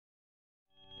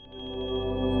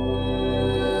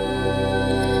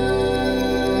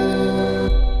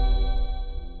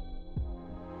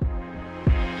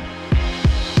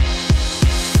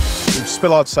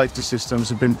Spillard Safety Systems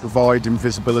have been providing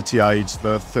visibility aids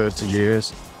for 30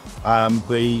 years.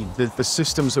 The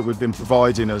systems that we've been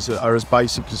providing are as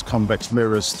basic as convex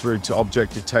mirrors through to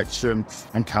object detection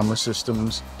and camera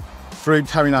systems. Through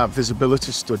carrying out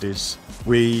visibility studies,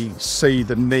 we see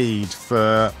the need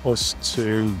for us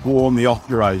to warn the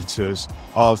operators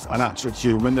of an actual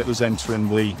human that was entering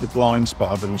the blind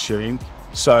spot of the machine.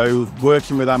 So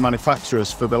working with our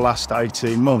manufacturers for the last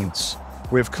 18 months,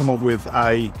 we've come up with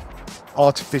a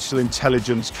artificial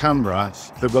intelligence camera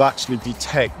that will actually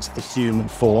detect the human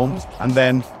form. And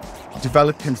then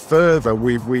developing further,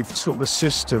 we've took the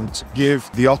system to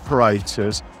give the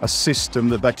operators a system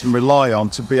that they can rely on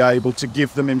to be able to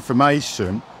give them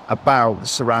information about the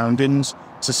surroundings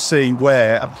to see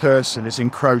where a person is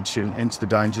encroaching into the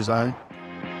danger zone.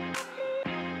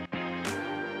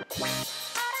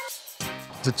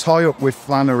 To tie up with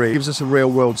Flannery gives us a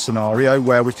real-world scenario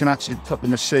where we can actually put the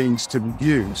machines to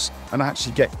use and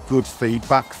actually get good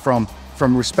feedback from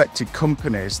respected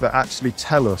companies that actually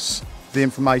tell us the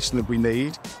information that we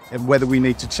need and whether we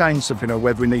need to change something or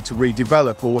whether we need to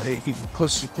redevelop, or it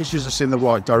pushes us in the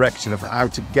right direction of how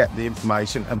to get the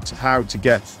information and how to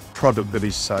get product that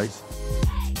is safe.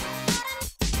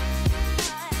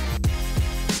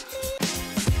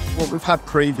 What we've had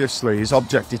previously is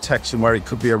object detection, where it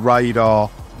could be a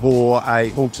radar or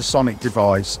a ultrasonic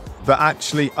device that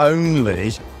actually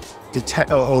only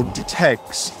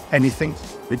detects anything.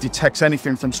 It detects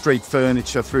anything from street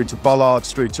furniture through to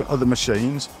bollards through to other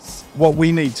machines. What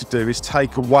we need to do is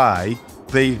take away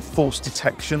the false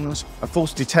detections. A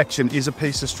false detection is a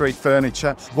piece of street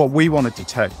furniture. What we want to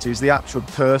detect is the actual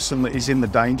person that is in the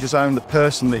danger zone, the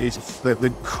person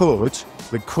that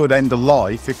could end a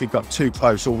life if it got too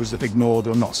close or was ignored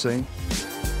or not seen.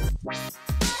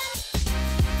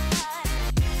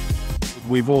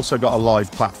 We've also got a live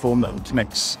platform that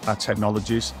connects our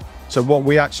technologies. So what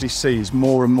we actually see is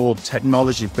more and more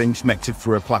technology being connected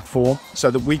through a platform,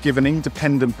 so that we give an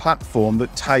independent platform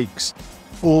that takes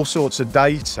all sorts of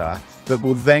data that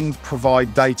will then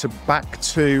provide data back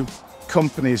to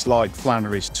companies like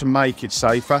Flannery's to make it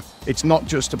safer. It's not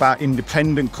just about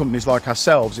independent companies like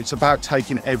ourselves, it's about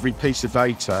taking every piece of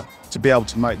data to be able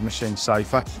to make the machine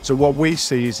safer. So what we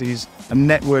see is a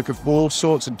network of all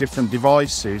sorts of different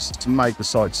devices to make the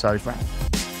site safer.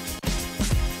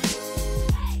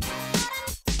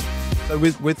 So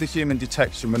with the human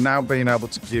detection, we're now being able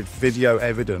to give video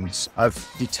evidence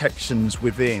of detections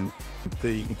within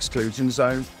the exclusion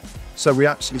zone. So we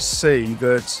actually see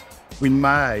that we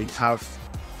may have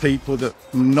people that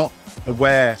are not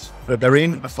aware that they're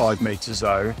in a 5 metre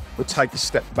zone, will take a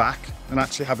step back and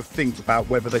actually have a think about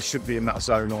whether they should be in that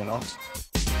zone or not.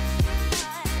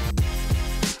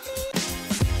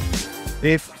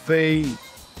 If the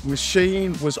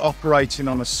machine was operating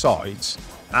on a site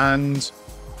and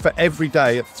for every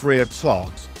day at 3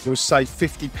 o'clock, there was, say,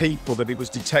 50 people that it was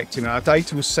detecting, and our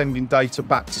data was sending data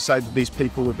back to say that these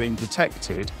people were being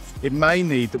detected, it may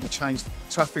need that we change the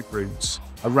traffic routes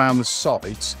around the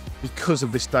site because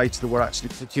of this data that we're actually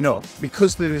picking up.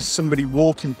 Because there is somebody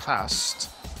walking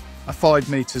past a 5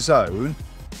 metre zone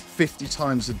 50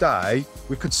 times a day,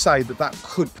 we could say that that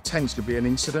could potentially be an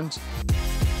incident.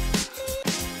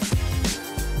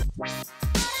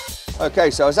 Okay,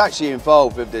 so I was actually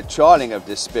involved with the trialling of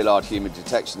this Spillard human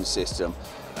detection system,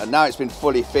 and now it's been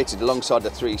fully fitted alongside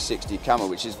the 360 camera,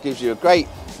 which gives you a great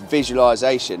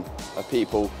visualization of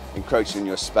people encroaching in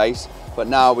your space. But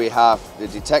now we have the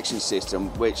detection system,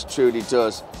 which truly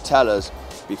does tell us,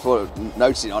 before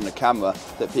noticing on the camera,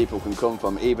 that people can come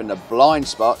from even the blind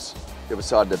spots, the other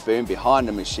side of the boom, behind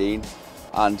the machine,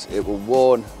 and it will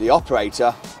warn the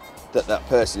operator that that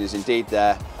person is indeed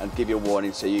there and give you a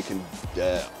warning, so you can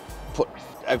put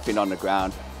everything on the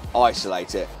ground,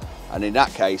 isolate it, and in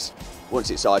that case, once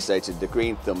it's isolated, the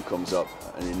green thumb comes up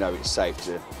and you know it's safe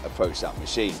to approach that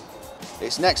machine.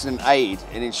 It's an excellent aid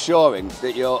in ensuring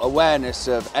that your awareness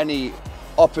of any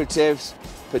operatives,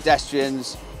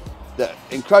 pedestrians that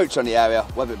encroach on the area,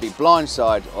 whether it be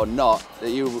blindside or not,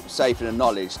 that you're safe in the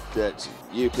knowledge that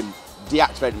you can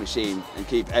deactivate the machine and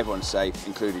keep everyone safe,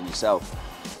 including yourself.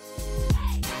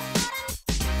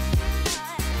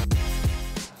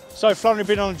 So Flannery have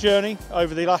been on a journey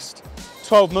over the last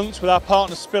 12 months with our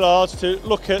partner Spillard to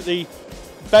look at the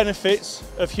benefits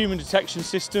of human detection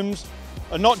systems,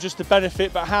 and not just the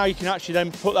benefit but how you can actually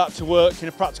then put that to work in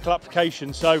a practical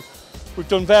application. So we've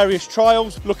done various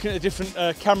trials looking at the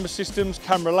different camera systems,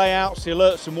 camera layouts, the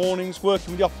alerts and warnings, working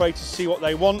with the operators to see what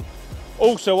they want.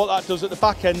 Also what that does at the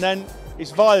back end then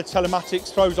is via the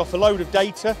telematics throws off a load of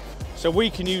data, so we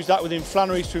can use that within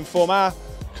Flannery's to inform our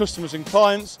customers and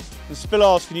clients, and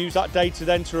Spillards can use that data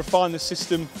then to refine the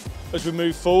system as we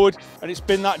move forward, and it's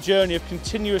been that journey of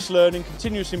continuous learning,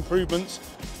 continuous improvements,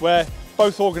 where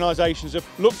both organisations have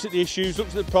looked at the issues,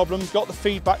 looked at the problems, got the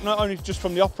feedback not only just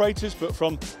from the operators but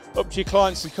from up to your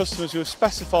clients and customers who are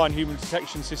specifying human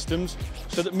detection systems,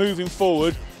 so that moving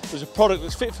forward there's a product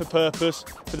that's fit for purpose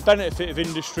for the benefit of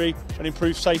industry and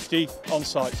improve safety on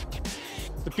site.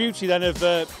 The beauty then of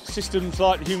systems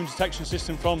like the human detection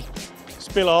system from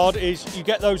Spillard is you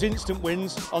get those instant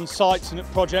wins on sites and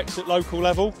at projects at local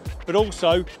level, but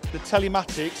also the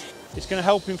telematics is going to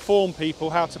help inform people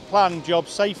how to plan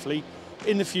jobs safely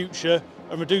in the future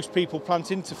and reduce people-plant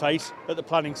interface at the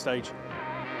planning stage.